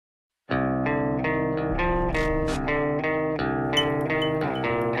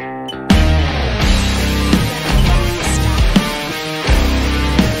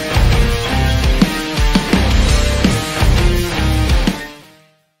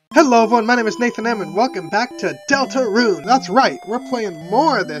Hello everyone, my name is Nathan M and welcome back to Deltarune. That's right, we're playing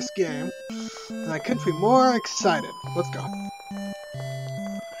more of this game. And I couldn't be more excited. Let's go.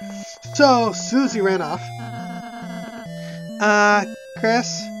 So, Susie ran off.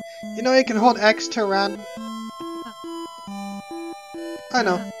 Chris, you know you can hold X to run? I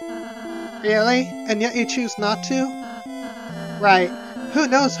know. Really? And yet you choose not to? Right. Who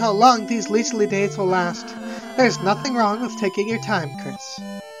knows how long these leisurely days will last. There's nothing wrong with taking your time, Chris.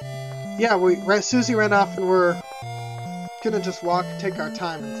 Yeah, Susie ran off and we're gonna just walk, take our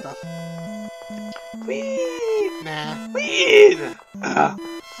time and stuff. Whee! Nah. Whee!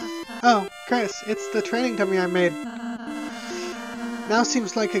 Oh, Chris, it's the training dummy I made. Now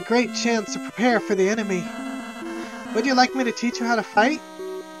seems like a great chance to prepare for the enemy. Would you like me to teach you how to fight?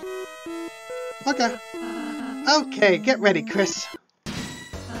 Okay. Okay, get ready, Chris.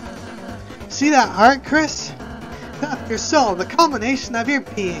 See that heart, Chris? That's your soul, the culmination of your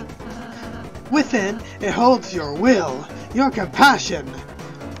being. Within, it holds your will, your compassion,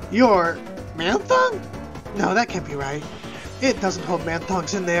 your... man-thong? No, that can't be right. It doesn't hold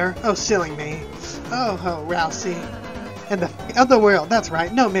man-thongs in there. Oh, silly me. Oh, Rousey. And the other world, that's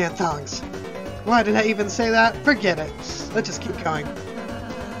right, no man-thongs. Why did I even say that? Forget it. Let's just keep going.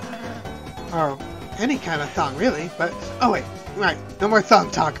 Or any kind of thong, really, but... oh, wait. Right, no more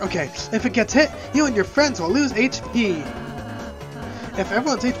thong talk. Okay, if it gets hit, you and your friends will lose HP. If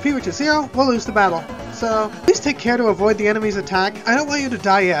everyone's HP reaches 0, we'll lose the battle. So, please take care to avoid the enemy's attack. I don't want you to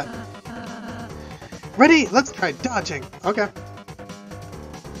die yet. Ready? Let's try dodging. Okay.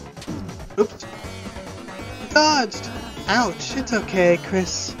 Oops. Dodged! Ouch, it's okay,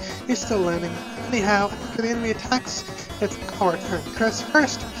 Chris. You're still learning. Anyhow, after the enemy attacks, it's our turn. Chris,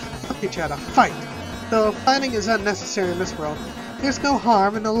 first, I'll teach you how to fight. Though fighting is unnecessary in this world, there's no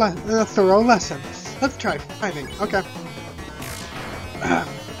harm in a thorough lesson. Let's try fighting. Okay.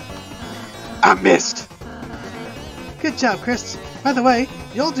 I missed! Good job, Chris. By the way,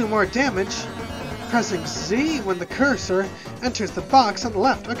 you'll do more damage pressing Z when the cursor enters the box on the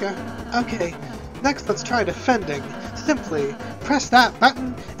left. Okay. Okay. Next, let's try defending. Simply press that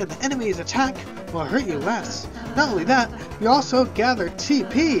button and the enemy's attack will hurt you less. Not only that, you also gather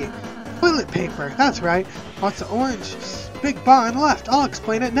TP. Toilet paper. That's right. What's the orange? Big bar on the left. I'll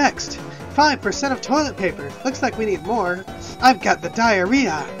explain it next. 5% of toilet paper. Looks like we need more. I've got the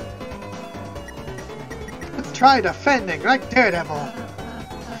diarrhea. Let's try defending like Daredevil.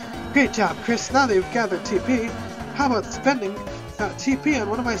 Great job, Chris. Now that you've gathered TP, how about spending TP on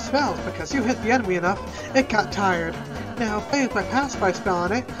one of my spells? Because you hit the enemy enough, it got tired. Now, if I use my pacify spell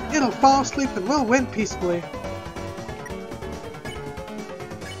on it, it'll fall asleep and we'll win peacefully.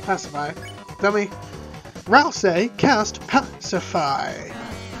 Pacify. Dummy. Rousey, cast Pacify.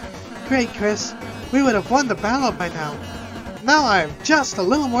 Great, Chris. We would have won the battle by now. Now I have just a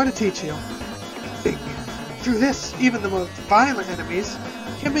little more to teach you. Through this, even the most violent enemies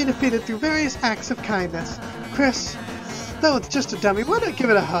can be defeated through various acts of kindness. Chris, though it's just a dummy, why not give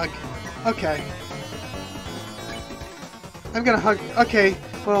it a hug? Okay. I'm gonna hug... okay,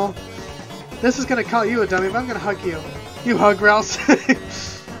 well, this is gonna call you a dummy, but I'm gonna hug you. You hug, Rousey.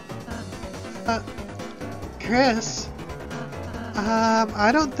 Chris, I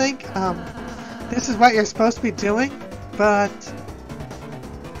don't think, this is what you're supposed to be doing, but,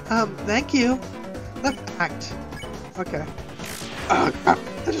 thank you. Left act. Okay. Oh, crap.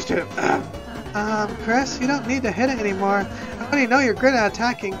 I just hit him. Chris, you don't need to hit it anymore. I already know you're good at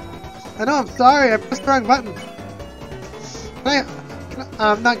attacking. I know, I'm sorry, I pressed the wrong button.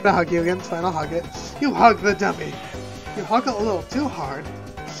 I'm not gonna hug you again, it's fine, I'll hug it. You hug the dummy. You hug it a little too hard,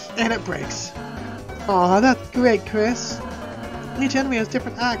 and it breaks. Aw, that's great, Chris. Each enemy has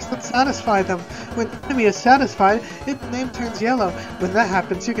different acts. Let's satisfy them. When the enemy is satisfied, its name turns yellow. When that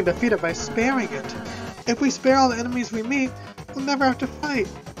happens, you can defeat it by sparing it. If we spare all the enemies we meet, we'll never have to fight.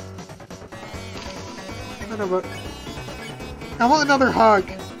 I know, but I want another hug.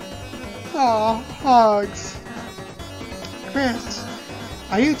 Aw, hugs. Chris,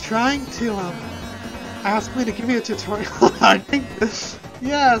 are you trying to ask me to give you a tutorial on hugging?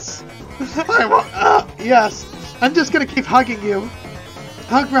 Yes. I want. Yes. I'm just gonna keep hugging you.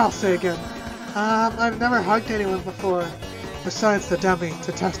 Hug Rousey again. I've never hugged anyone before, besides the dummy,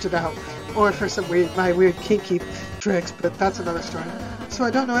 to test it out, or for some my weird kinky tricks, but that's another story. So I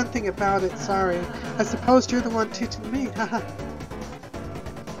don't know anything about it, sorry. I suppose you're the one teaching me, haha.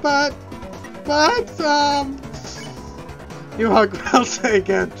 but, you hug Rousey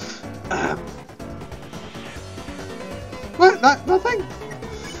again. What? Nothing?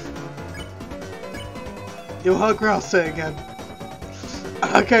 You hug Rousey again.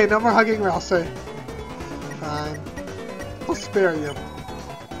 Okay, no more hugging Rousey. Fine. I'll spare you.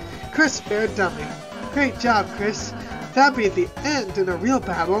 Chris spared dummy. Great job, Chris. That'd be the end in a real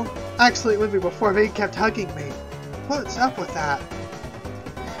battle. Actually, it would be before they kept hugging me. What's up with that?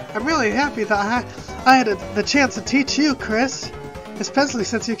 I'm really happy that I had the chance to teach you, Chris. Especially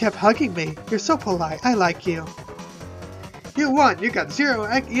since you kept hugging me. You're so polite. I like you. You won. You got 0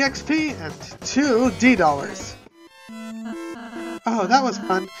 EXP and 2 D dollars. Oh, that was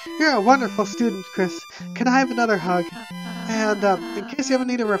fun. You're a wonderful student, Chris. Can I have another hug? And, in case you ever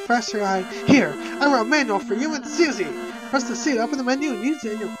need a refresher, Here, I wrote a manual for you and Susie! Press the C to open the menu and use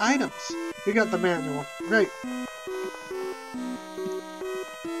it in your items. You got the manual. Great.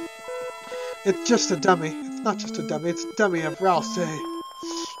 It's just a dummy. It's not just a dummy, it's a dummy of Rousey.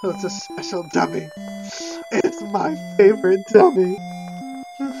 Oh, it's a special dummy. It's my favorite dummy.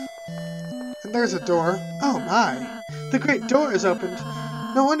 And there's a door. Oh my. The great door is opened.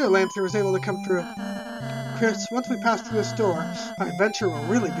 No wonder Lancer was able to come through. Chris, once we pass through this door, our adventure will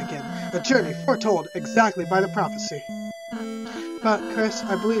really begin. A journey foretold exactly by the prophecy. But, Chris,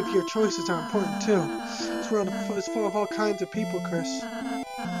 I believe your choices are important too. This world is full of all kinds of people, Chris.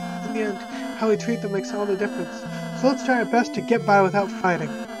 In the end, how we treat them makes all the difference. So let's try our best to get by without fighting.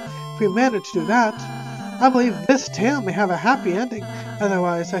 If we manage to do that, I believe this tale may have a happy ending.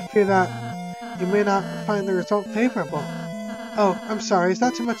 Otherwise, I fear that you may not find the result favorable. Oh, I'm sorry. Is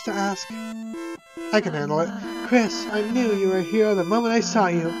that too much to ask? I can handle it. Chris, I knew you were a hero the moment I saw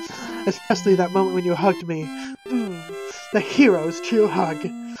you. Especially that moment when you hugged me. The hero's true hug.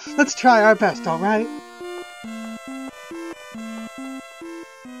 Let's try our best, alright?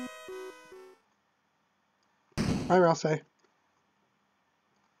 Bye, Rousey.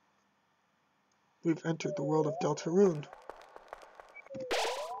 We've entered the world of Deltarune.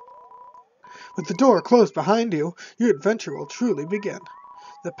 With the door closed behind you, your adventure will truly begin.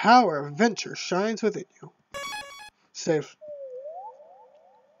 The power of adventure shines within you. Save.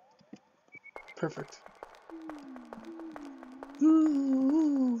 Perfect.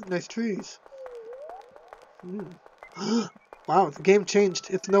 Ooh, nice trees. Wow, the game changed.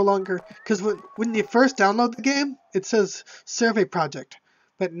 It's no longer... Because when you first download the game, it says Survey Project.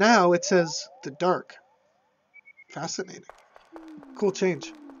 But now it says The Dark. Fascinating. Cool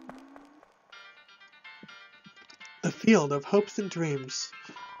change. The field of hopes and dreams.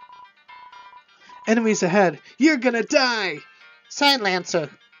 Enemies ahead. You're gonna die! Sign, Lancer.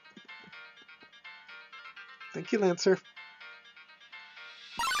 Thank you, Lancer.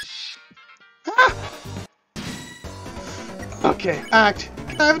 Ah! Okay, act.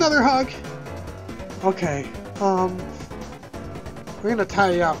 Can I have another hug? Okay, we're gonna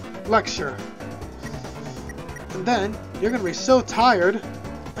tie you up. Lecture. And then, you're gonna be so tired,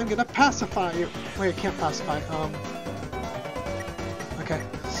 I'm gonna pacify you. Wait, I can't pacify. Okay.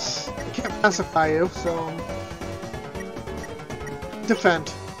 I can't pacify you, so...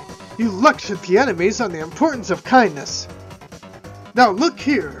 Defend. You lectured the enemies on the importance of kindness. Now look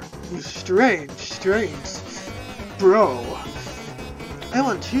here, you strange bro. I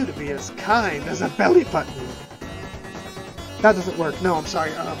want you to be as kind as a belly button. That doesn't work. No, I'm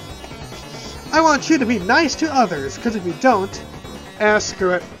sorry. I want you to be nice to others, because if you don't...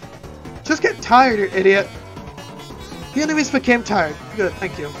 screw it. Just get tired, you idiot. The enemies became tired. Good,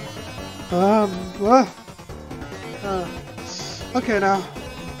 thank you. Okay now.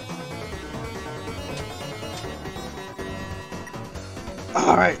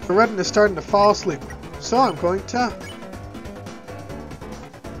 Alright, the Redden is starting to fall asleep. So I'm going to...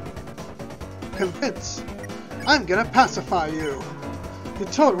 convince. I'm gonna pacify you. You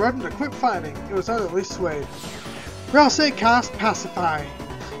told Redden to quit fighting. It was utterly swayed. Rousey cast Pacify.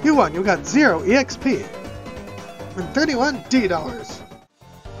 You won. You got 0 EXP. And 31 D dollars.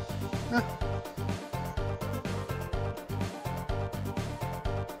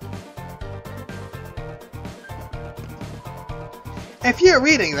 If you're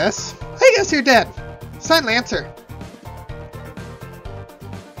reading this, I guess you're dead. Sign, Lancer.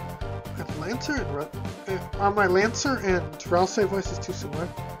 Lancer and are my Lancer and Rousey voices too similar?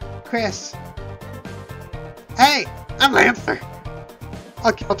 Chris. Hey, I'm Lancer.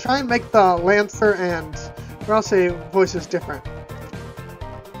 Okay, I'll try and make the Lancer and Rousey voices different.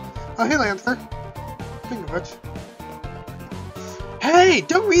 Oh, hey, Lancer. Speaking of which. Hey,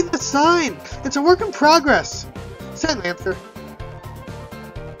 don't read the sign. It's a work in progress. Send, Lancer.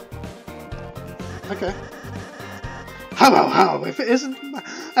 Okay. How, if it isn't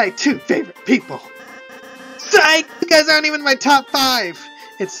my 2 favorite people. Psych! You guys aren't even my top 5!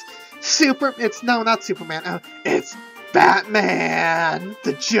 No, not Superman. It's Batman!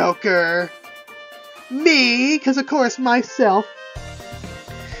 The Joker! Me! Because of course, myself.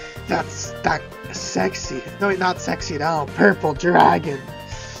 That sexy. No, not sexy at all. Purple Dragon.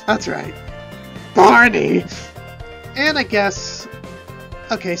 That's right. Barney! And I guess...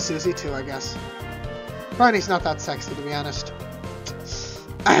 Okay, Susie too, I guess. Barney's not that sexy, to be honest.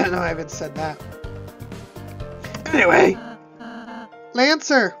 I don't know, I haven't said that. Anyway!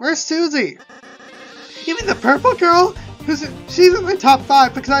 Lancer, where's Susie? You mean the purple girl? She's in my top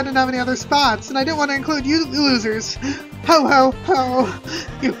 5 because I didn't have any other spots, and I didn't want to include you losers. Ho ho ho!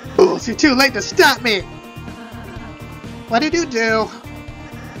 You fools, you're too late to stop me! What did you do?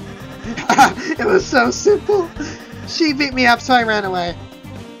 It was so simple. She beat me up, so I ran away.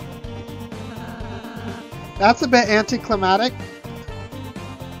 That's a bit anticlimactic.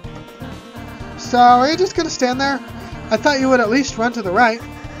 So, are you just gonna stand there? I thought you would at least run to the right.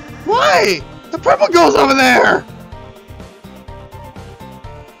 Why? The purple girl's over there!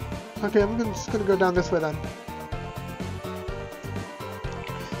 Okay, I'm just gonna go down this way then.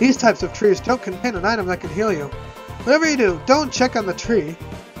 These types of trees don't contain an item that can heal you. Whatever you do, don't check on the tree.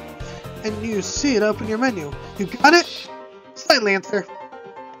 And you see it open your menu. You got it? Slightly answer.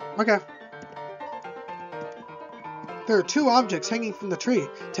 Okay. There are 2 objects hanging from the tree.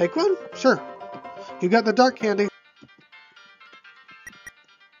 Take one? Sure. You got the dark candy.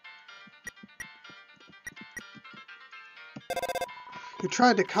 You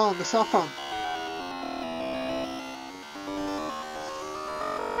tried to call on the cell phone.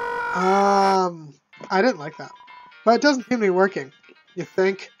 I didn't like that. But it doesn't seem to be working. You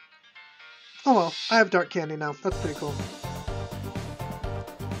think? Oh well, I have dark candy now. That's pretty cool.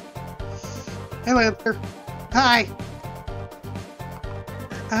 Hey, Lancer. Hi!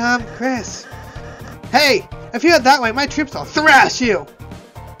 Chris. Hey! If you head that way, my troops will thrash you!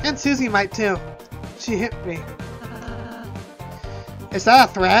 And Susie might too. She hit me. Is that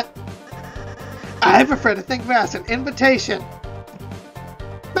a threat? I prefer to think of it as an invitation.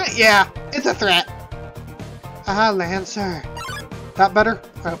 But yeah, it's a threat. Lancer. That better?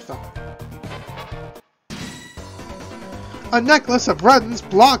 I hope so. A necklace of buttons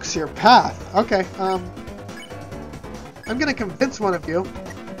blocks your path. Okay, I'm gonna convince one of you.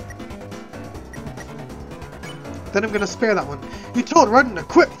 Then I'm gonna spare that one. You told Rudden to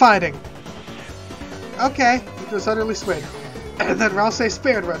quit fighting! Okay, he was utterly swayed. And then Rouse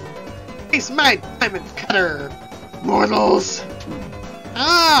spared Rudden. It's my diamond cutter! Mortals!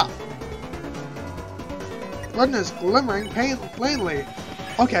 Ah! Rudden is glimmering plainly.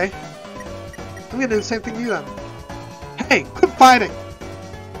 Okay. I'm gonna do the same thing to you then. Hey, quit fighting!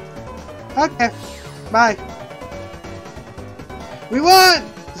 Okay, bye. We won!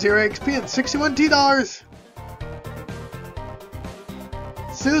 0 XP and 61 $.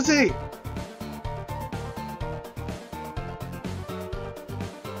 Susie!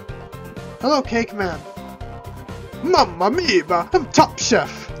 Hello, Cake Man. Mamma mia, I'm top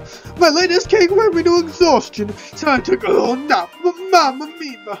chef. My latest cake worked me to exhaustion, so I took a little nap. Mamma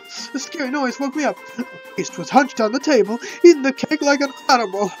mia, a scary noise woke me up. The beast was hunched on the table, eating the cake like an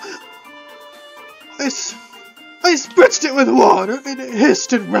animal. I spritzed it with water, and it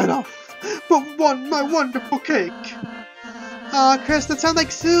hissed and ran off. But won my wonderful cake. Aw, Chris, that sounds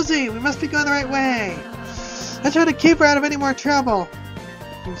like Susie. We must be going the right way. Let's try to keep her out of any more trouble.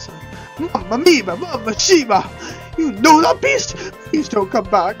 Mamma mia, Mamma Shiba! You know that beast! Please don't come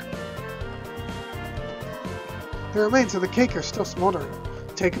back. The remains of the cake are still smoldering.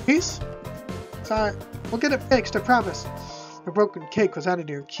 Take a piece? It's alright. We'll get it fixed, I promise. The broken cake was added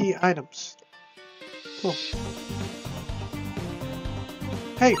to your key items. Cool.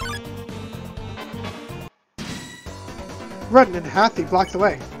 Hey! Rudden and Hathy blocked the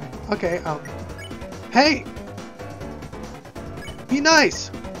way. Okay, Hey! Be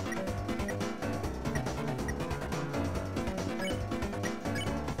nice!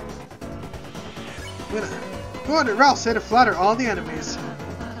 Go on to Ralph to flatter all the enemies.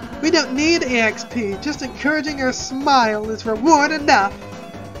 We don't need EXP, just encouraging her smile is reward enough.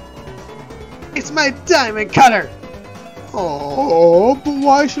 It's my diamond cutter! Oh, but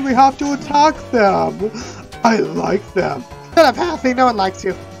why should we have to attack them? I like them. Shut up, Hathy, no one likes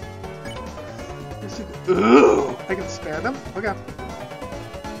you. Ooh, I can spare them? Okay.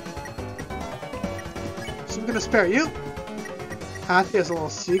 So I'm gonna spare you. Hathy has a little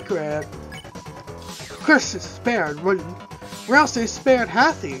secret. Chris is spared Rudden. Rouse spared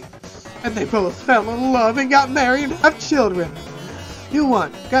Hathy. And they both fell in love and got married and have children. You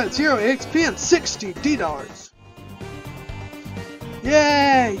won. Got 0 XP and 60 $.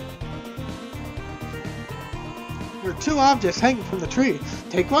 Yay! There are 2 objects hanging from the tree.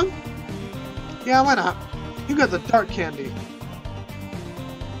 Take one? Yeah, why not? You got the dark candy.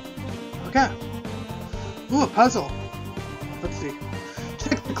 Okay. Ooh, a puzzle. Let's see.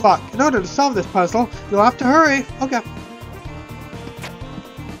 Check the clock. In order to solve this puzzle, you'll have to hurry. Okay.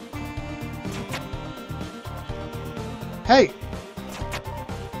 Hey!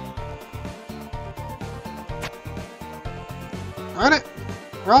 Run it!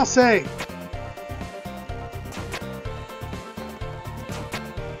 We're all safe.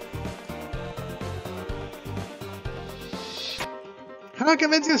 How do I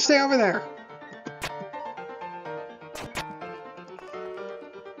convince you to stay over there?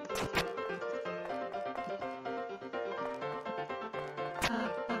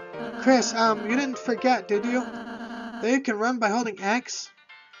 Chris, you didn't forget, did you? That you can run by holding X?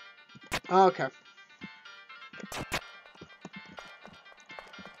 Oh, okay.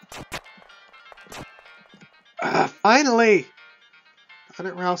 Finally! On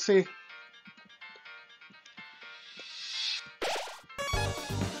it, Rousey.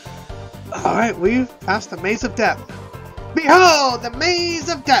 Alright, we've passed the Maze of Death. Behold, the Maze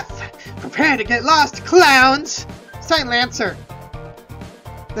of Death! Prepare to get lost, clowns! Sign Lancer.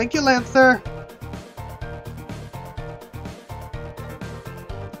 Thank you, Lancer.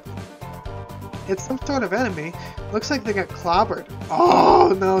 It's some sort of enemy. Looks like they got clobbered.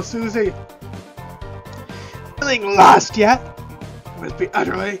 Oh no, Susie! Feeling lost yet? You must be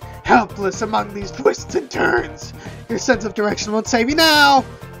utterly helpless among these twists and turns. Your sense of direction won't save you now!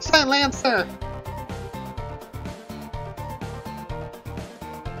 Sign Lancer!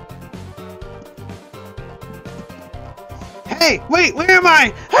 Hey, wait, where am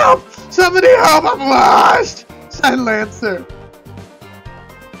I? Help! Somebody help! I'm lost! Sign Lancer.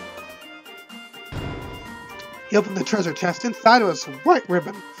 You open the treasure chest. Inside was white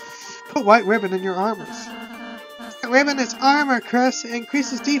ribbon. Put white ribbon in your armors. White ribbon is armor, Chris. It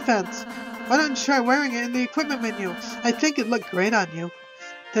increases defense. Why don't you try wearing it in the equipment menu? I think it'd look great on you.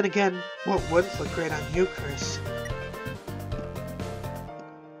 Then again, what wouldn't look great on you, Chris?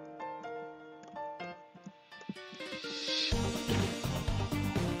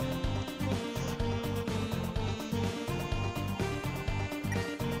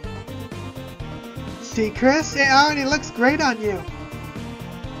 See, Chris? It already looks great on you.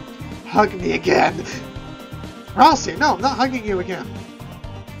 Hug me again. Rousey, no, I'm not hugging you again.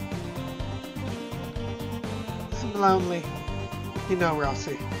 I'm lonely. You know,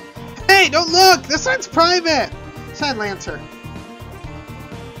 Rousey. Hey, don't look! This sign's private! Sign Lancer.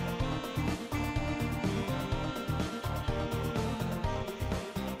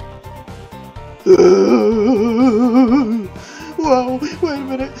 Whoa, wait a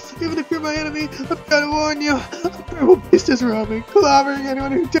minute. Even if you're my enemy, I've got to warn you. A terrible beast is roaming, clobbering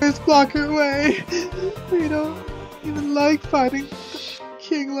anyone who dares block her way. We don't even like fighting. The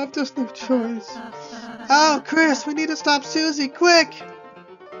king left us no choice. Oh, Chris, we need to stop Susie, quick!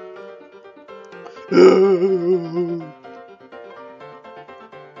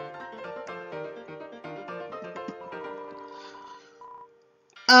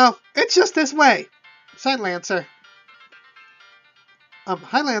 Oh, it's just this way. Sign Lancer.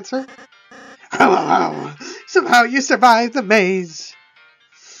 Hi, Lancer. Hello. Somehow you survived the maze.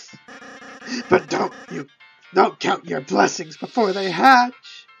 But don't count your blessings before they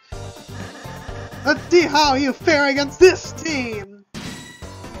hatch. Let's see how you fare against this team.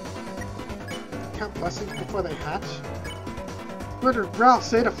 Count blessings before they hatch? What did Ralph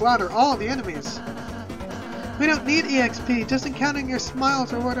say to flatter all the enemies? We don't need EXP, just encountering your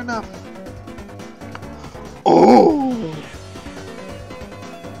smiles are worth enough. Oh!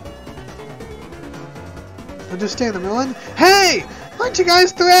 I'll just stay in the middle and... Hey! Aren't you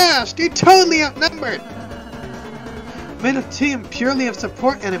guys thrashed? You're totally outnumbered! Made a team purely of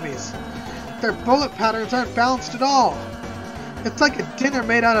support enemies. Their bullet patterns aren't balanced at all. It's like a dinner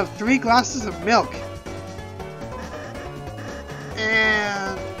made out of 3 glasses of milk.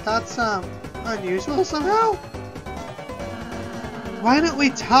 And that's, unusual somehow? Why don't we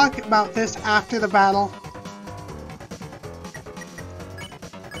talk about this after the battle?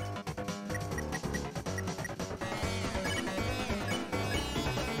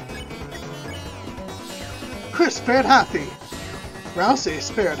 Chris spared Hathy. Rousey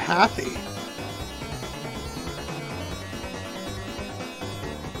spared Hathy.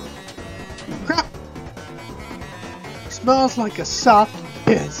 Crap! Smells like a soft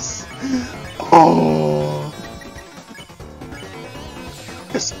kiss. Oh!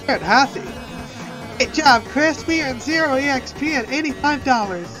 Chris spared Hathy. Great job, Chris. We earned 0 EXP and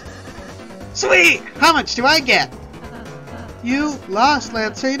 $85. Sweet! How much do I get? You lost,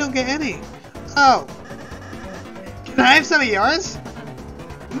 Lancer. You don't get any. Oh. Can I have some of yours?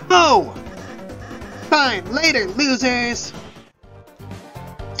 No! Fine, later, losers!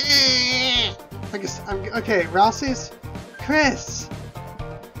 I guess okay, Rousey's Chris.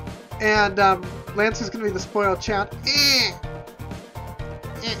 And Lancer's gonna be the spoiled child.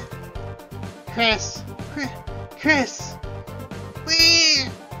 Chris. Chris! Whee!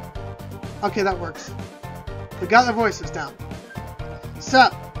 Okay, that works. We got their voices down.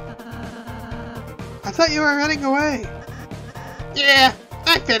 Sup? I thought you were running away. Yeah,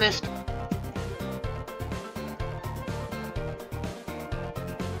 I finished.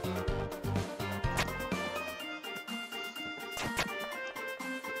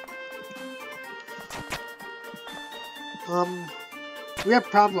 We have a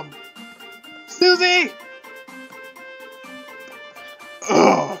problem. Susie!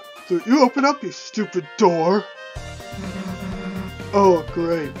 Ugh! Did you open up, you stupid door? Oh,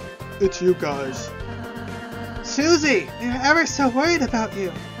 great. It's you guys. Susie! We were ever so worried about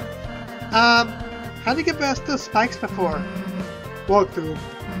you. How'd you get past those spikes before? Walk through.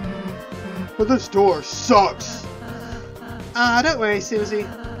 But this door sucks. Don't worry, Susie.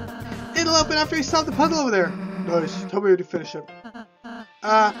 It'll open after we solve the puzzle over there. Nice. Tell me when to finish it.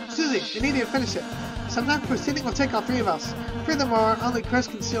 Susie, we need you to finish it. Sometimes proceeding will take all three of us. Furthermore, only Chris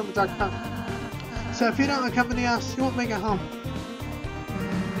can seal the dark fountain. So if you don't accompany us, you won't make it home.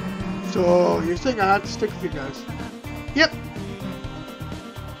 So, you're saying I have to stick with you guys? Yep.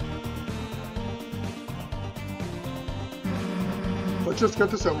 Let's just get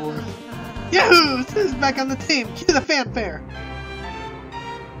this over with. Yahoo! Susie's back on the team. Cue the fanfare.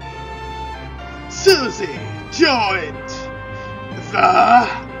 Susie joined the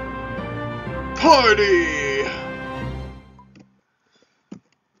Party!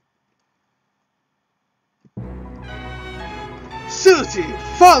 Susie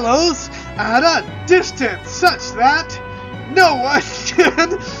follows at a distance such that no one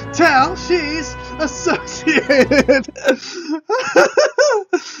can tell she's associated.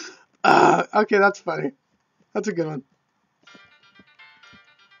 Okay, that's funny. That's a good one.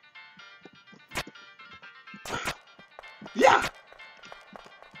 Yeah!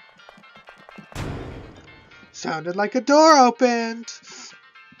 Sounded like a door opened.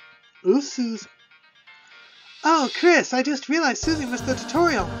 Ooh, Susie. Oh, Chris, I just realized Susie missed the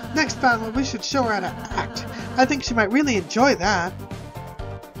tutorial. Next battle, we should show her how to act. I think she might really enjoy that.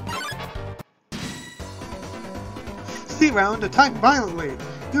 C round, attack violently.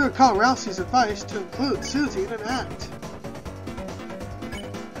 You recall Ralphie's advice to include Susie in an act.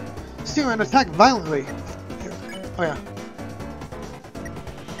 C round, attack violently. Here. Oh yeah.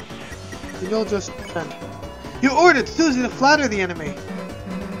 You'll just defend. You ordered Susie to flatter the enemy.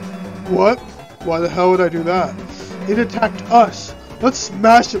 What? Why the hell would I do that? It attacked us. Let's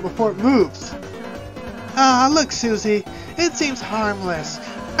smash it before it moves. Ah, look, Susie. It seems harmless.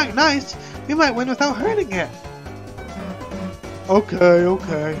 Quite nice. We might win without hurting it. Okay,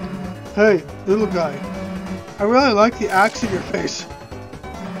 okay. Hey, little guy. I really like the axe in your face.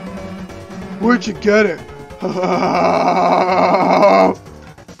 Where'd you get it?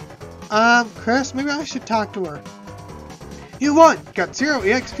 Chris, maybe I should talk to her. You won! Got 0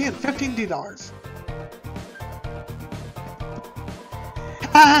 EXP and $15.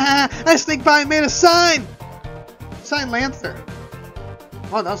 I sneaked by and made a sign! Sign Lancer.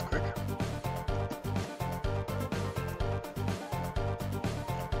 Wow, that was quick.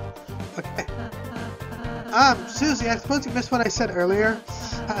 Okay. Susie, I suppose you missed what I said earlier.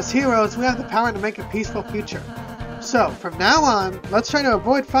 As heroes, we have the power to make a peaceful future. So, from now on, let's try to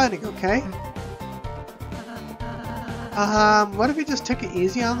avoid fighting, okay? What if we just took it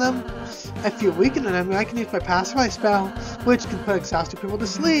easy on them? If you weaken an enemy, I can use my Pacify spell, which can put exhausted people to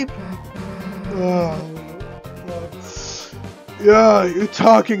sleep. Yeah, you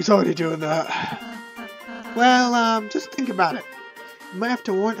talking's already doing that. Well, just think about it. You might have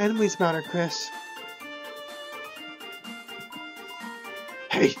to warn enemies about her, Chris.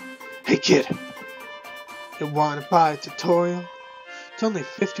 Hey kid. You want to buy a tutorial? It's only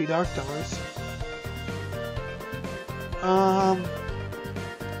 $50 dark dollars. Oh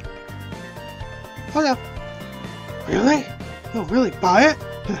yeah. Really? You'll really buy it?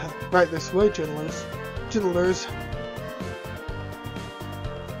 Right this way, gentlers. Gentlers.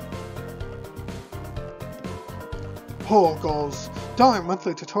 Poll goals. $1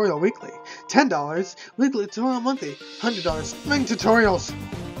 monthly tutorial weekly. $10 weekly tutorial monthly. $100 main tutorials.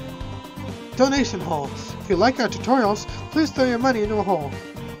 Donation hole. If you like our tutorials, please throw your money into a hole.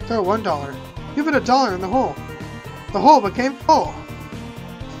 Throw $1. Give it $1 in the hole. The hole became full.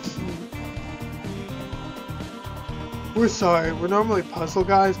 We're sorry, we're normally puzzle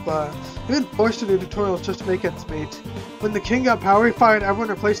guys, but we've been forced to do tutorials just to make ends meet. When the king got power, he fired everyone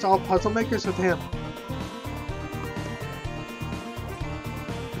and replaced all puzzle makers with him.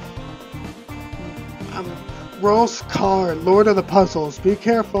 Rolls Car, Lord of the Puzzles. Be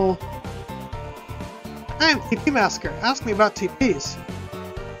careful. I'm TP Masker. Ask me about TPs.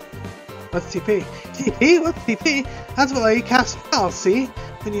 What's TP? TP? What's TP? That's what you cast spells, see?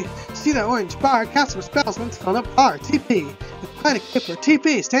 When you see that orange bar, cast some spells once filled up bar. TP. Apply to Kipper.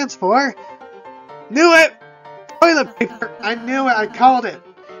 TP stands for... Knew it! Toilet paper! I knew it! I called it!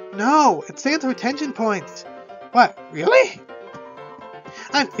 No! It stands for retention points! What? Really?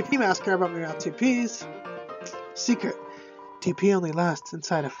 I'm TP Master about me about TPs. Secret. TP only lasts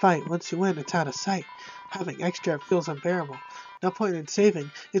inside a fight. Once you win, it's out of sight. Having extra feels unbearable. No point in saving.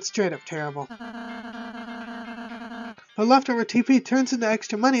 It's straight up terrible. But leftover TP turns into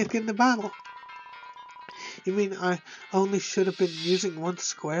extra money at the end of the battle. You mean I only should have been using one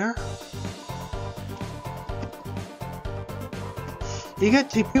square? You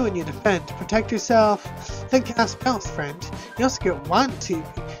get TP when you defend. To protect yourself, then cast spells, friend. You also get one TP.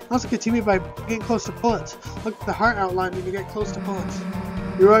 You also get TP by getting close to bullets. Look at the heart outline when you get close to bullets.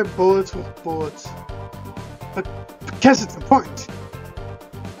 You write bullets with bullets. But because it's important.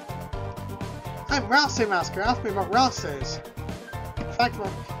 I'm Rouse Master. Ask me about Rouse's. In fact,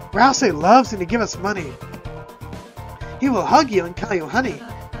 Rouse loves to give us money. He will hug you and call you honey.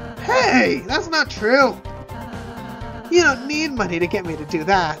 Hey, that's not true. You don't need money to get me to do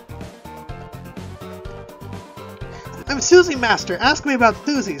that. I'm Susie Master. Ask me about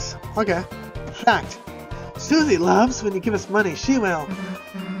Susie's. Okay. Fact. Susie loves when you give us money. She will.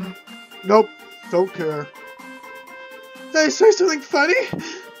 Nope. Don't care. Did I say something funny?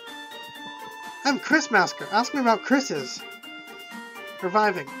 I'm Chris Master. Ask me about Chris's.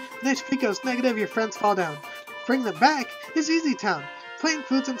 Reviving. When HP goes negative, your friends fall down. Bring them back is Easy Town. Plain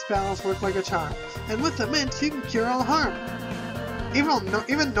foods and spells work like a charm. And with the mint, you can cure all harm.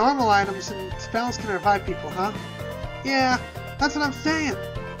 Even normal items and spells can revive people, huh? Yeah, that's what I'm saying.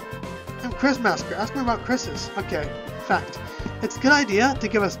 I'm Chris Master. Ask me about Chris's. Okay. Fact. It's a good idea to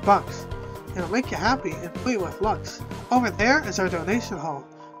give us bucks. It'll make you happy and fill you with lux. Over there is our donation hall.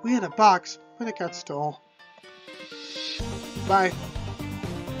 We had a box, but it got stole. Bye.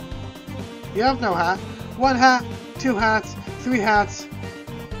 You have no hat. 1 hat, 2 hats, 3 hats.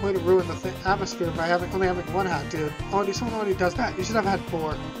 Way to ruin the atmosphere by only having 1 hat, dude. Someone already does that. You should have had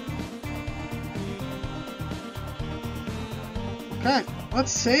 4. Okay,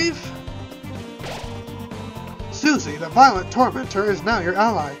 let's save. Susie, the violent tormentor, is now your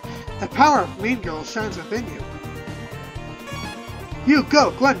ally. The power of Mean Girl shines within you. You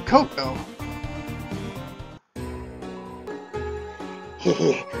go, Glen Coco!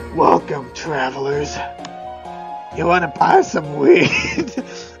 Welcome, travelers. You wanna buy some weed?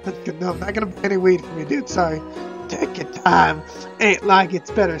 No, I'm not gonna buy any weed for me, dude, sorry. Take your time. Ain't like it's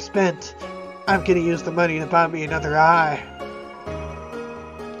better spent. I'm gonna use the money to buy me another eye.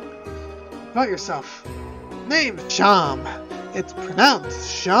 About yourself. Name's Sham. It's pronounced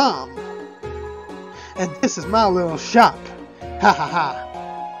Sham. And this is my little shop. Ha ha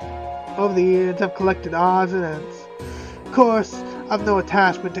ha. Over the years, I've collected odds and ends. Of course, I've no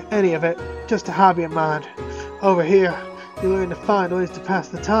attachment to any of it, just a hobby of mine. Over here, you learn to find ways to pass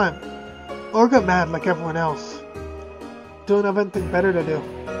the time. Or go mad like everyone else. Don't have anything better to do.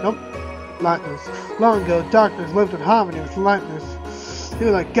 Nope. Lightness. Long ago, darkness lived in harmony with lightness. They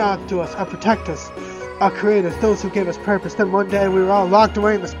were like gods to us, our protectors, our creators, those who gave us purpose. Then one day we were all locked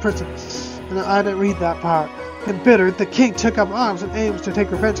away in this prison. And I didn't read that part. Embittered, the king took up arms and aims to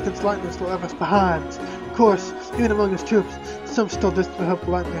take revenge against lightness that left us behind. Of course, even among his troops, some still desperately hope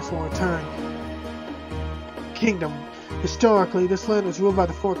lightness will return. Kingdom. Historically, this land was ruled by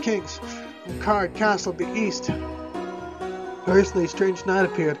the 4 kings. From Card Castle to the east. Recently, a strange night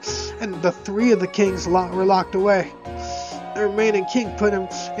appeared, and the 3 of the kings were locked away. The remaining king put him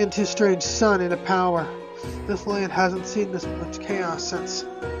into his strange son into power. This land hasn't seen this much chaos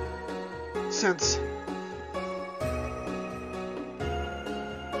since.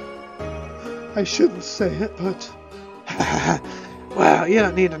 I shouldn't say it, but... Well, you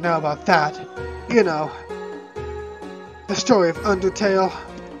don't need to know about that. You know. The story of Undertale.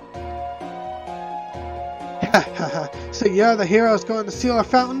 So you're the heroes going to steal our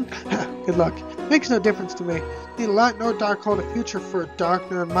fountain? Good luck. Makes no difference to me. Neither light nor dark hold a future for a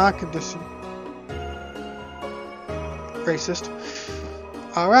darkener in my condition. Racist.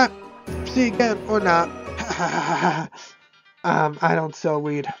 Alright. See you again, or not. I don't sell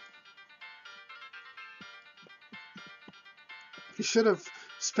weed. You should have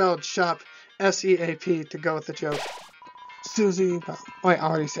spelled shop S-E-A-P to go with the joke. Susie, wait, I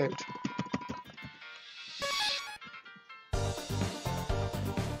already saved.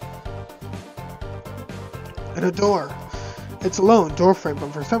 And a door. It's a lone door frame,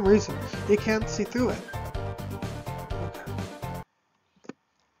 but for some reason, you can't see through it.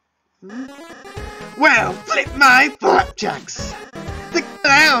 Okay. Well, flip my flapjacks! Stick it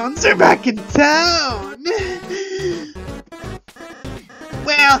out! clowns are back in town!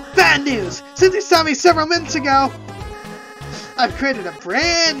 Well, bad news! Since you saw me several minutes ago, I've created a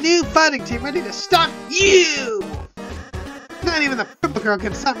brand new fighting team ready to stop you! Not even the purple girl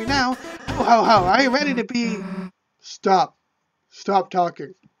can stop me now. Ho ho ho, are you ready to be... Stop. Stop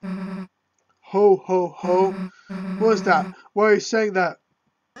talking. Ho ho ho. What was that? Why are you saying that?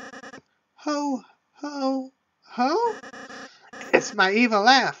 Ho ho ho? It's my evil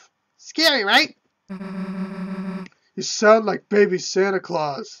laugh. Scary, right? You sound like baby Santa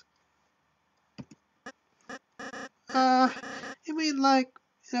Claus. You mean like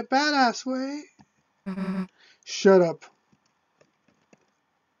in a badass way? Shut up.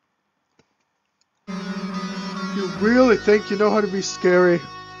 You really think you know how to be scary?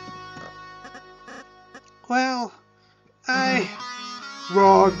 Well,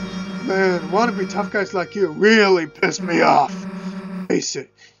 Wrong. Man, wannabe tough guys like you really piss me off. Face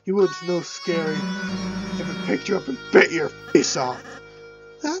it, you wouldn't know scary if it picked you up and bit your face off.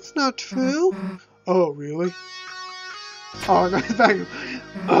 That's not true. Oh, really? Oh, no, thank you.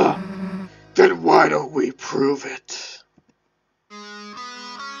 Then why don't we prove it?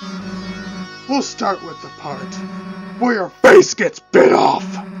 We'll start with the part where your face gets bit off.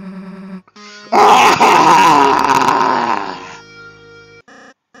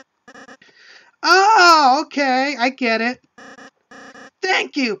 Oh, okay, I get it.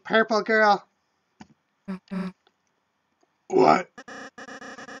 Thank you, purple girl. What?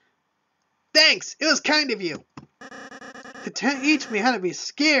 Thanks, it was kind of you. To teach me how to be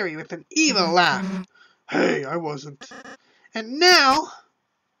scary with an evil laugh. Hey, I wasn't. And now,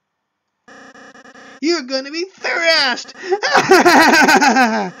 you're gonna be thrashed!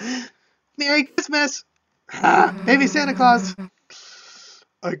 Merry Christmas! Baby Santa Claus!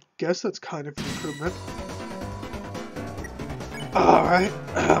 I guess that's kind of an improvement. Alright,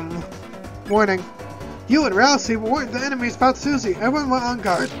 Warning. You and Rousey warned the enemies about Susie. Everyone went on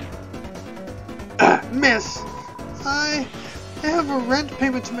guard. Miss. I have a rent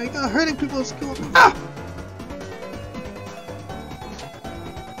payment to make. Hurting people at school.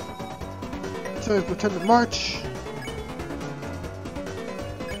 So I pretend to march.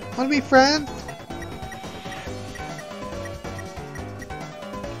 Wanna be friends?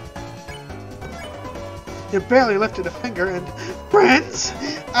 You barely lifted a finger and... Friends?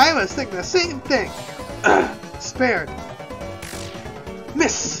 I was thinking the same thing. Spared.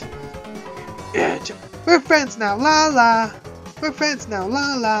 Miss. Edge. We're friends now, la la. We're friends now,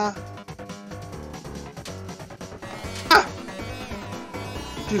 la la.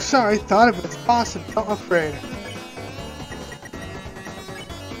 Too sorry, thought of its boss and felt afraid.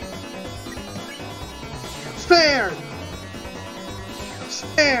 Spared.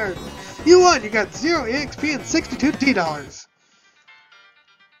 Spared. You won! You got 0 EXP and 62 $.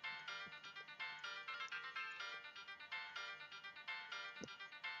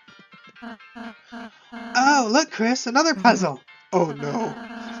 Oh, look, Chris, another puzzle. oh no.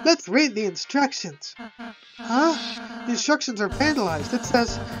 Let's read the instructions. Huh? The instructions are vandalized. It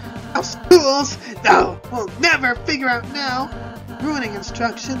says, "Oh, schools! No, we'll never figure out now." Ruining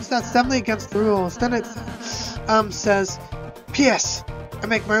instructions, that's definitely against the rules. Then it says, "P.S. I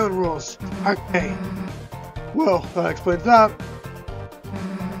make my own rules. Okay." Well, that explains that.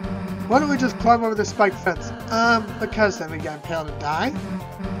 Why don't we just climb over the spike fence? Because then we get impaled and die.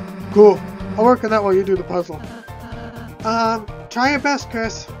 Cool. I'll work on that while you do the puzzle. Try your best,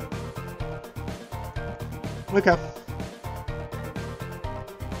 Chris. Okay.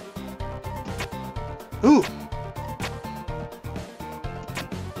 Ooh.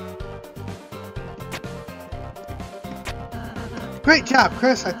 Great job,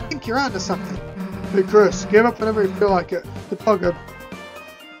 Chris. I think you're onto something. Hey Chris, give up whenever you feel like it. It's all good.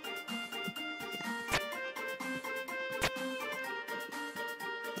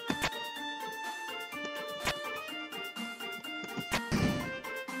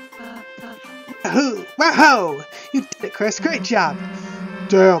 Wahoo! Wahoo! You did it, Chris. Great job.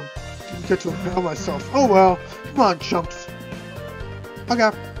 Damn. Didn't get to impale myself. Oh well. Come on, chumps.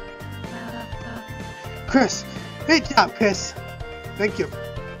 Okay. Chris. Great job, Chris. Thank you.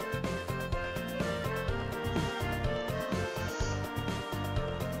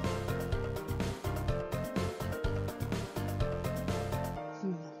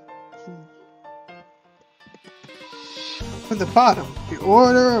 From the bottom, the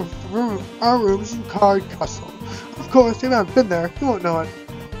order of our rooms in Card Castle. Of course, if you haven't been there, you won't know it.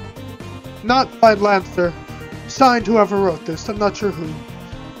 Not by Lancer. Signed whoever wrote this. I'm not sure who.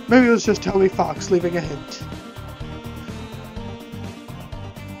 Maybe it was just Toby Fox leaving a hint.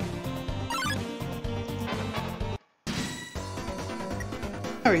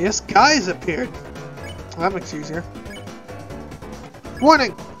 Various guys appeared. Well, that makes it easier.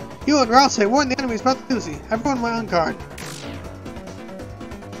 Warning! You and Rouse warn the enemies about the doozy. Everyone went on guard.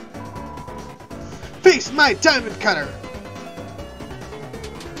 Face my diamond cutter!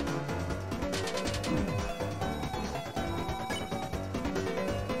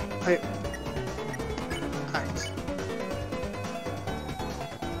 Alright.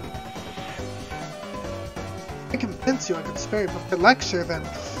 I convince you I can spare you from the lecture, then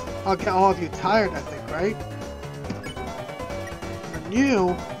I'll get all of you tired, I think, right? And you...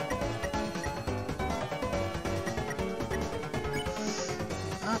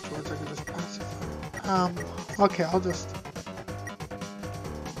 Afterwards I can just pacify. Okay, I'll just...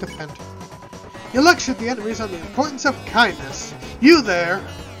 defend. You lectured the enemies on the importance of kindness. You there!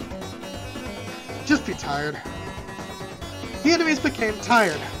 Just be tired. The enemies became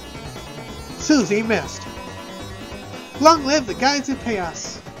tired. Susie missed. Long live the guides who pay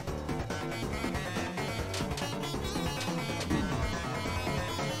us.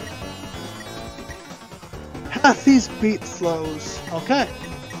 Half these beat slows. Okay.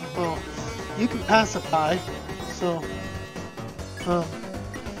 Well, you can pacify. So, you're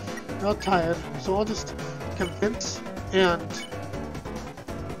all tired. So I'll just convince and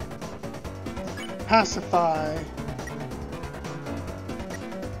pacify.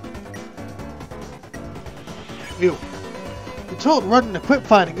 You. You told Rudden to quit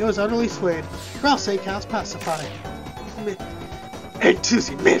fighting. It was utterly swayed. Rouse cast pacify. And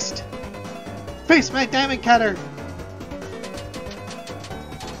Susie missed. Face my diamond cutter.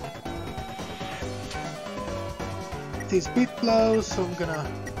 These beat blows, so I'm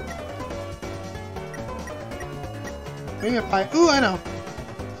gonna. Maybe if I. Ooh, I know.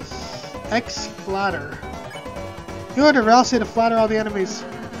 X flatter. You ordered Rouse to flatter all the enemies.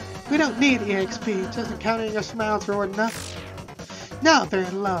 We don't need EXP, just encountering your smiles reward enough. Now they're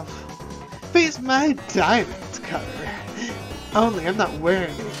in love. Face my diamonds cutter. Only I'm not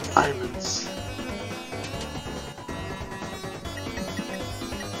wearing any diamonds.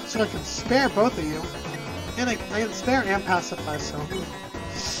 So I can spare both of you. And I can spare and pacify, so.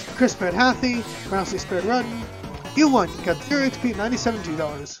 Chris spared Hathy, Rousey spared Rudden. You won, you got 0 XP,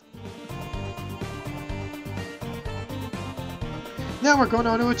 $97. Now we're going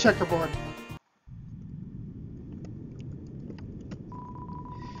on to a checkerboard.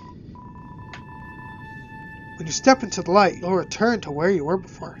 When you step into the light, you'll return to where you were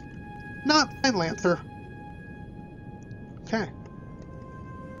before. Not fine, Lancer. Okay.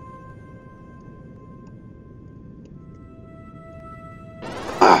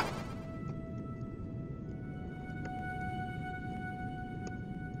 Ah!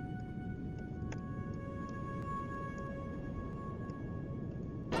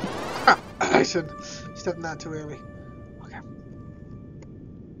 I should step not too early. Okay.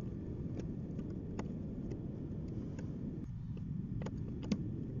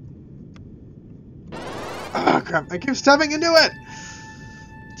 Oh crap, I keep stepping into it!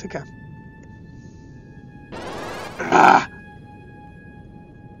 It's okay. Ah!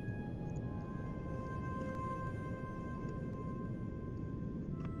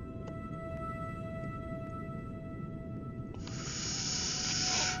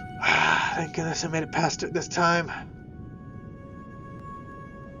 Thank goodness I made it past it this time.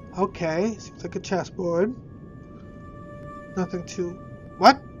 Okay, seems like a chessboard. Nothing too...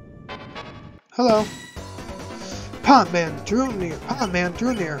 What? Hello. Pond man drew near. Pond man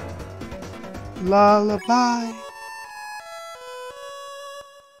drew near. Lullaby.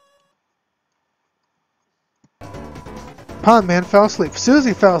 Pond man fell asleep.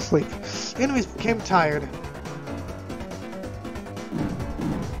 Susie fell asleep. Enemies became tired.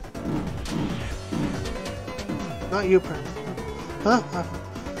 Not you, Prim. Huh?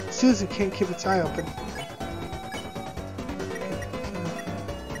 Susie can't keep its eye open.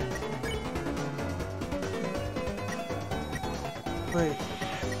 Wait.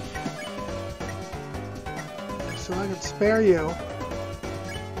 So I can spare you.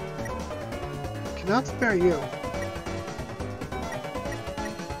 Cannot spare you.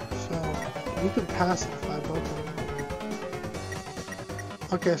 So you can pacify both of them.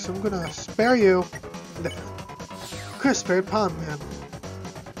 Okay, so I'm gonna spare you. Chris spared Pond Man.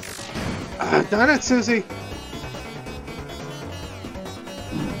 Darn it, Susie!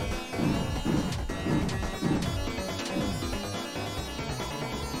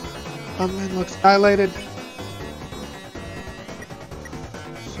 Pond Man looks dilated.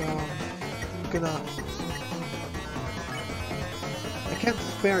 So I'm gonna... I can't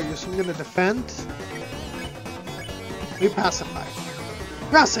spare you, so I'm gonna defend. We pacify.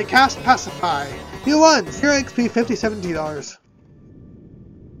 Rouse cast pacify. You won! 0 XP, $57.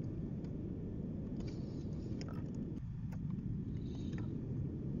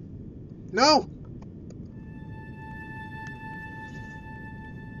 No!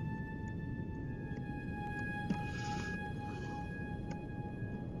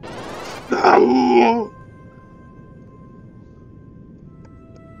 No!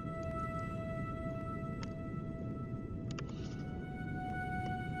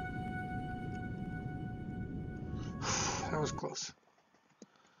 That was close.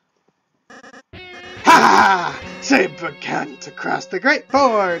 Ha! They began to cross the great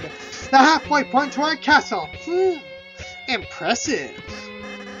ford, the halfway point to our castle. Impressive.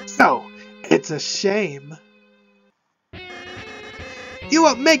 So, it's a shame You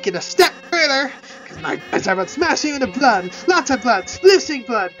won't make it a step further, because my guys are about to smash you into blood. Lots of blood, sploosing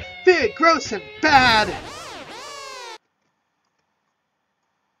blood. Very gross and bad.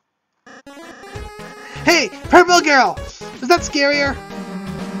 Hey, purple girl! Is that scarier?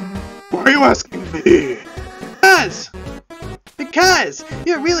 Why are you asking me? Because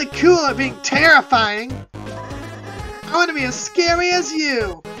you're really cool at being terrifying. I want to be as scary as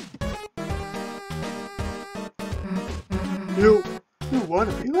you. You want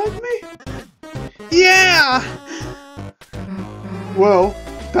to be like me? Yeah! Well,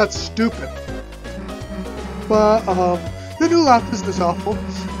 that's stupid. But, the new lap isn't as awful.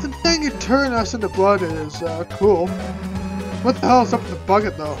 And saying you turn us into blood is, cool. What the hell is up with the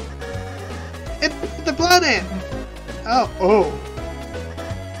bucket, though? It put the blood in. Oh.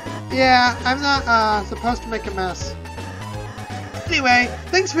 Yeah, I'm not, supposed to make a mess. Anyway,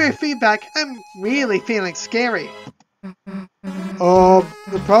 thanks for your feedback. I'm really feeling scary. No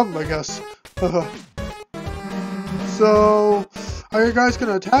problem, I guess. So, are you guys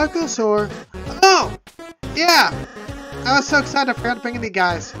gonna attack us, or? Oh! Yeah! I was so excited I forgot to bring in the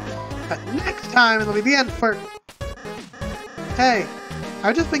guys. But next time it'll be the end for... Hey,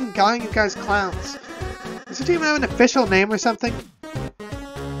 I've just been calling you guys clowns. Does your team have an official name or something?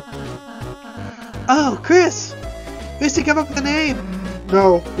 Oh, Chris! We should come up with a name.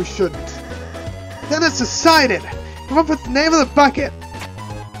 No, we shouldn't. Then it's decided. Come up with the name of the bucket.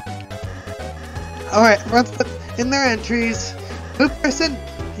 Alright, let's put in their entries. New person,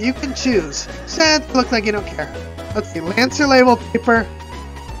 you can choose. Sad, look like you don't care. Let's see, Lancer label paper.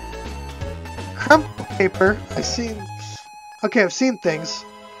 Crumple paper. I've seen things.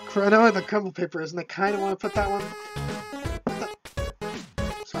 I know what the crumple paper is, and I kind of want to put that one.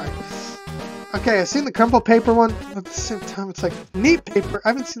 Sorry. Okay, I've seen the crumple paper one, but at the same time, it's like neat paper. I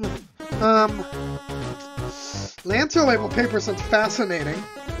haven't seen the. Lancer label paper sounds fascinating.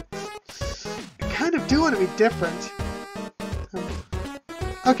 I kind of do want to be different.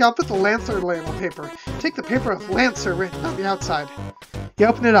 Okay, I'll put the Lancer label paper. Take the paper with Lancer written on the outside. You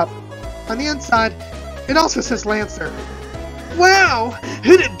open it up. On the inside, it also says Lancer. Wow!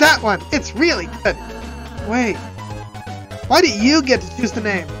 Who did that one? It's really good. Wait. Why do you get to choose the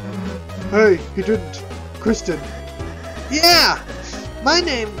name? Hey, he didn't. Chris did. Yeah! My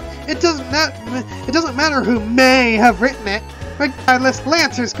name, it doesn't matter who may have written it. Regardless,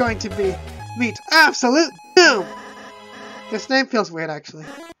 Lancer's going to meet absolute doom. This name feels weird, actually.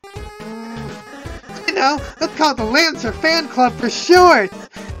 I know, let's call it the Lancer Fan Club for short.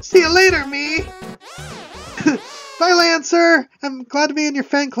 See you later, me. Bye, Lancer. I'm glad to be in your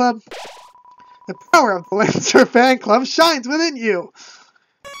fan club. The power of the Lancer Fan Club shines within you.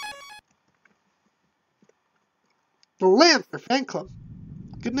 The Lancer Fan Club.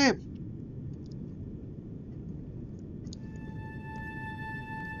 Good name.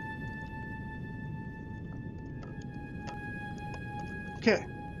 Okay.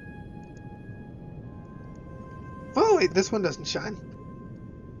 Oh, wait, this one doesn't shine.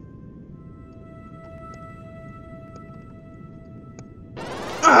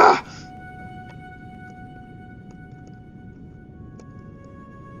 Ah!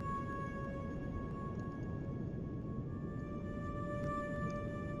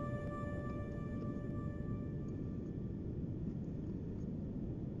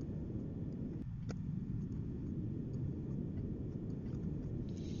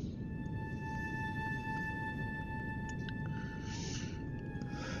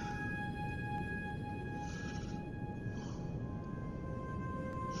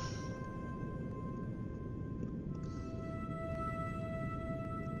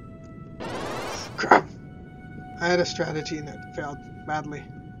 Crap! I had a strategy and it failed badly.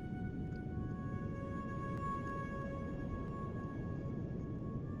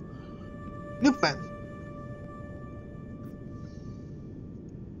 New plan.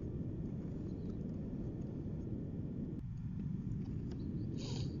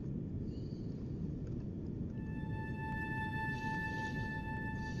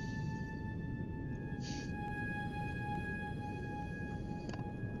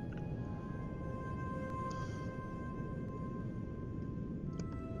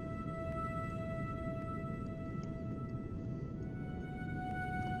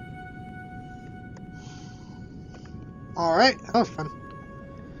 Alright, that was fun.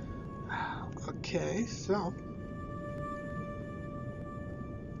 Okay, so...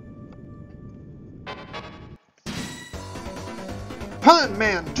 Pond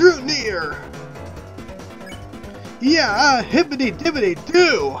Man drew near! Yeah,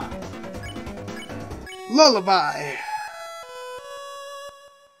 hibbity-dibbity-doo! Lullaby!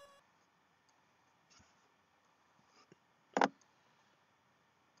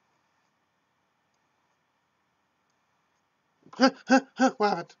 What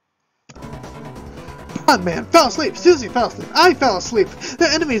happened? Pond Man fell asleep. Susie fell asleep. I fell asleep. The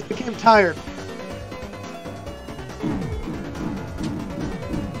enemies became tired.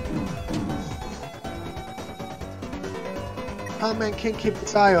 Pond Man can't keep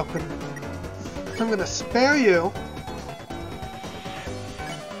its eye open. So I'm gonna spare you.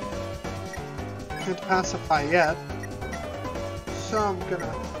 Can't pacify yet. So I'm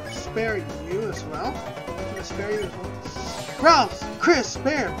gonna spare you as well. Ralph! Chris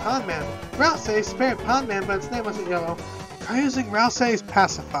spared Pond Man. Ralph says spared Pond Man, but its name wasn't yellow. Try using Ralph says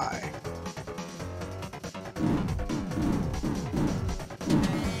pacify.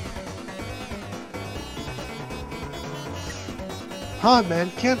 Pond Man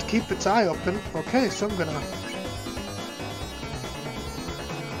can't keep its eye open. Okay, so I'm gonna...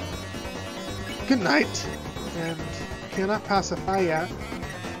 Good night. And cannot pacify yet.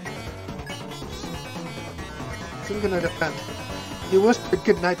 So I'm gonna defend. You whispered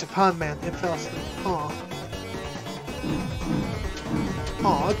good night to Pond Man. It fell asleep. Aw.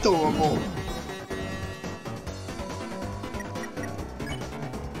 Aw, adorable.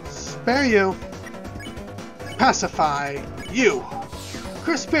 Spare you. Pacify you.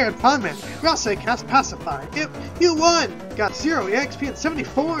 Chris spared Pond Man. Rouse cast pacify. Yep, you won! Got 0 EXP and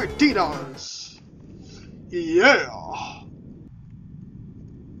 74 D-dollars. Yeah!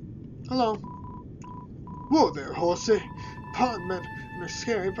 Hello. Whoa there, horsey. Pond Men are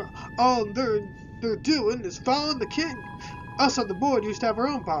scary, but all they're doing is following the king. Us on the board used to have our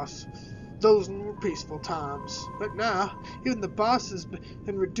own boss. Those were peaceful times. But now, even the boss has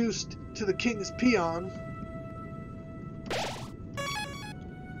been reduced to the king's peon.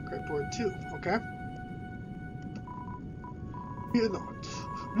 Great board too, okay? Fear not.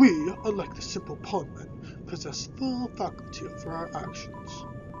 We, unlike the simple Pond Men, possess full faculty over our actions.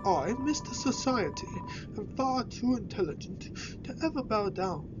 I, Mr. Society, am far too intelligent to ever bow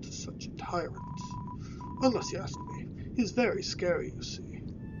down to such a tyrant. Unless you ask me, he's very scary, you see.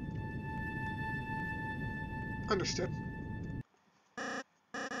 Understood.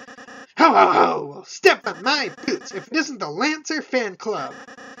 Ho ho ho! Step on my boots if it isn't the Lancer Fan Club!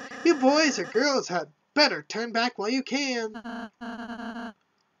 You boys or girls had better turn back while you can.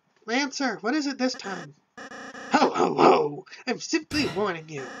 Lancer, what is it this time? Ho ho ho! I'm simply warning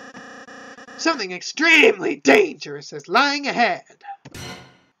you. Something extremely dangerous is lying ahead.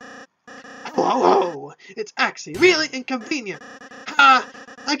 Ho ho ho! It's actually really inconvenient. Ha!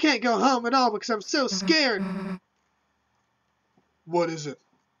 I can't go home at all because I'm so scared. What is it?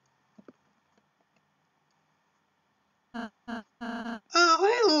 Oh,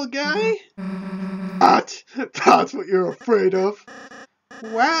 hey little guy. What? That's what you're afraid of?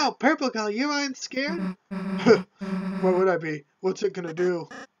 Wow, purple color, you aren't scared? What would I be? What's it gonna do?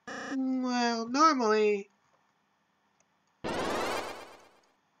 Well, normally...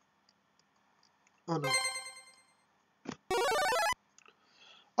 Oh no.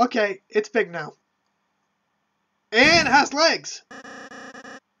 Okay, it's big now. And it has legs!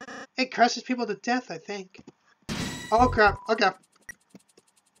 It crushes people to death, I think. Oh crap, okay.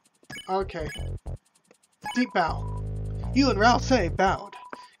 Okay. Deep bow. You and Ralph say bowed.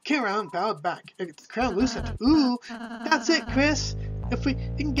 Came around, bowed back. Its crown loosened. Ooh, that's it, Chris. If we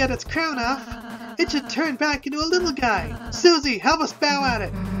can get its crown off, it should turn back into a little guy. Susie, help us bow at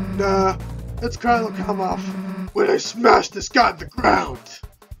it. Nah, its crown will come off when I smash this guy to the ground.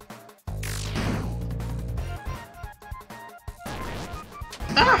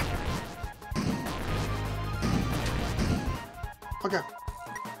 Ah! Okay.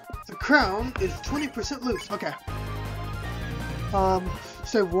 The crown is 20% loose. Okay.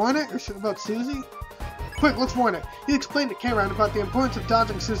 Should I warn it or should about Susie? Quick, let's warn it. You explained to K-Round about the importance of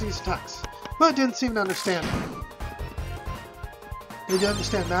dodging Susie's attacks, but it didn't seem to understand. Did you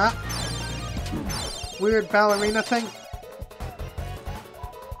understand that? Weird ballerina thing?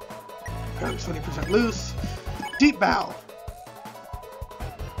 Crown's 20% loose. Deep bow.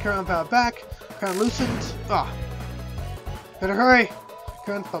 K-Round bowed back. Crown loosened. Ah. Better hurry.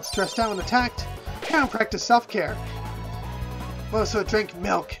 K-Round felt stressed out when attacked. K-Round practiced self-care. Well, so it drank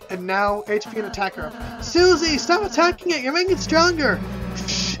milk, and now HP and attack are up. Susie, stop attacking it! You're making it stronger!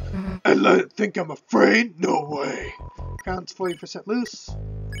 Shh! I let it think I'm afraid? No way. Crown's 40% loose.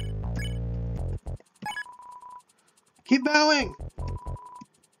 Keep bowing!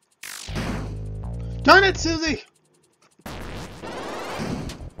 Darn it, Susie!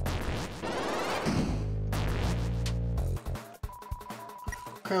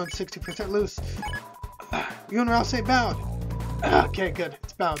 Crown's 60% loose. You and Ralph say bowed. Okay, good.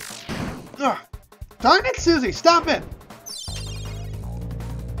 It's bowed. Ugh. Darn it, Susie! Stop it!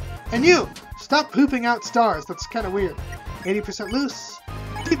 And you! Stop pooping out stars. That's kind of weird. 80% loose.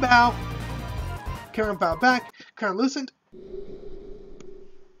 Debow. Crown bow back. Crown loosened.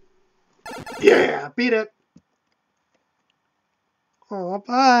 Yeah! Beat it! Oh,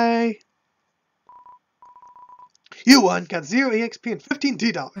 bye! You won! Got 0 EXP and 15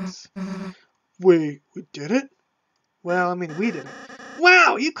 $D. Wait, we did it? Well, I mean, we did it.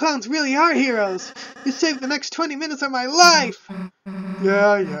 Wow! You clowns really are heroes! You saved the next 20 minutes of my life!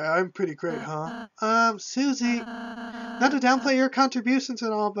 Yeah, I'm pretty great, huh? Susie, not to downplay your contributions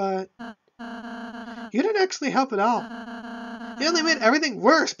and all, but you didn't actually help at all. You only made everything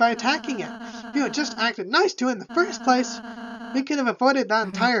worse by attacking it. If you had just acted nice to it in the first place, we could have avoided that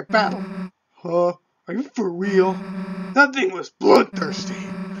entire battle. Huh? Are you for real? That thing was bloodthirsty.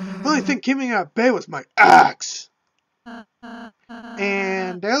 The only thing keeping it at bay was my axe.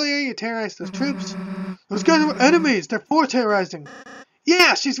 And earlier you terrorized those troops. Those guys were enemies. They're for terrorizing.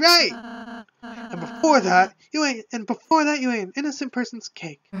 Yeah, she's right. And before that, you ate an innocent person's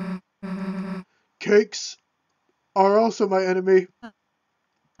cake. Cakes are also my enemy.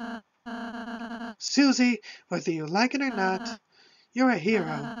 Susie, whether you like it or not, you're a hero.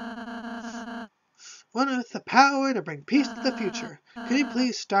 One with the power to bring peace to the future. Could you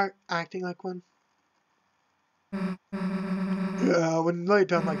please start acting like one? Yeah, when you lay it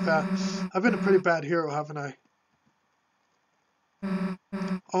down like that, I've been a pretty bad hero, haven't I?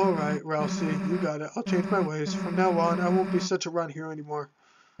 Alright, Ralphie, you got it. I'll change my ways. From now on, I won't be such a run hero anymore.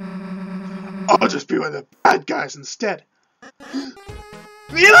 I'll just be one of the bad guys instead.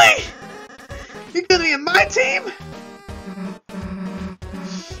 Really? You're gonna be in my team?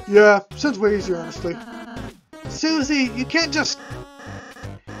 Yeah, sounds way easier, honestly. Susie, you can't just...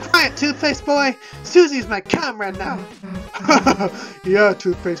 Quiet, Toothpaste Boy! Susie's my comrade now! Yeah,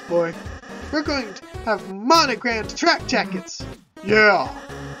 Toothpaste Boy. We're going to have monogrammed track jackets! Yeah!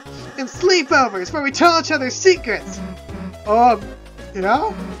 And sleepovers where we tell each other secrets!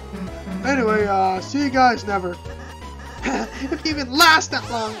 Yeah? Anyway, see you guys never. If you even last that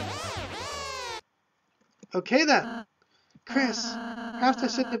long! Okay then. Chris, perhaps I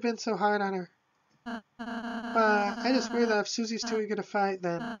shouldn't have been so hard on her. I just worry that if Susie's too eager to fight,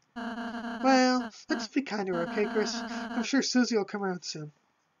 then... Well, let's be kind to her, okay, Chris? I'm sure Susie will come around soon.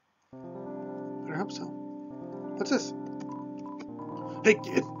 I hope so. What's this? Hey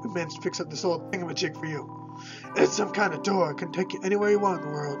kid, we managed to fix up this old thingamajig for you. It's some kind of door. It can take you anywhere you want in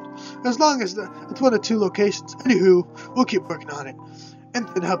the world. As long as it's one of 2 locations. Anywho, we'll keep working on it.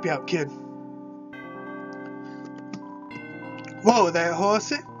 And help you out, kid. Whoa there,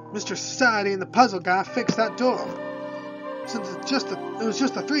 horsey. Mr. Society and the puzzle guy fixed that door. Since it was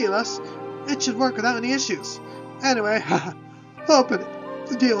just the 3 of us, it should work without any issues. Anyway, open it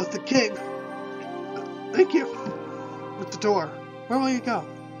to deal with the king. Thank you. With the door. Where will you go?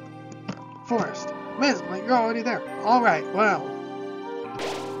 Forest. Amazingly, you're already there. Alright, well.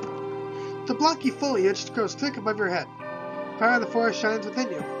 The blocky foliage grows thick above your head. The power of the forest shines within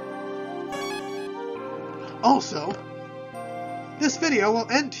you. Also, this video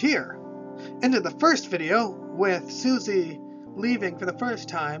will end here. Into the first video with Susie leaving for the first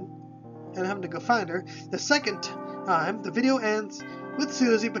time and having to go find her. The second time, the video ends with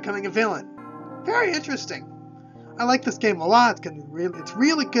Susie becoming a villain. Very interesting. I like this game a lot. It's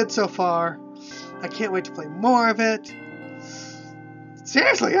really good so far. I can't wait to play more of it.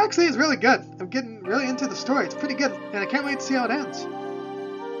 Seriously, actually, it's really good. I'm getting really into the story. It's pretty good, and I can't wait to see how it ends.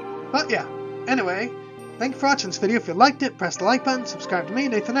 But yeah, anyway, thank you for watching this video. If you liked it, press the like button, subscribe to me,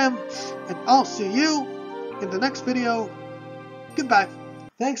 Nathan M, and I'll see you in the next video. Goodbye.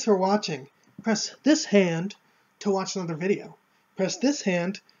 Thanks for watching. Press this hand to watch another video. Press this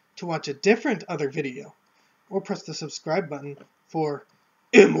hand to watch a different other video. Or press the subscribe button for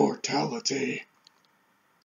immortality.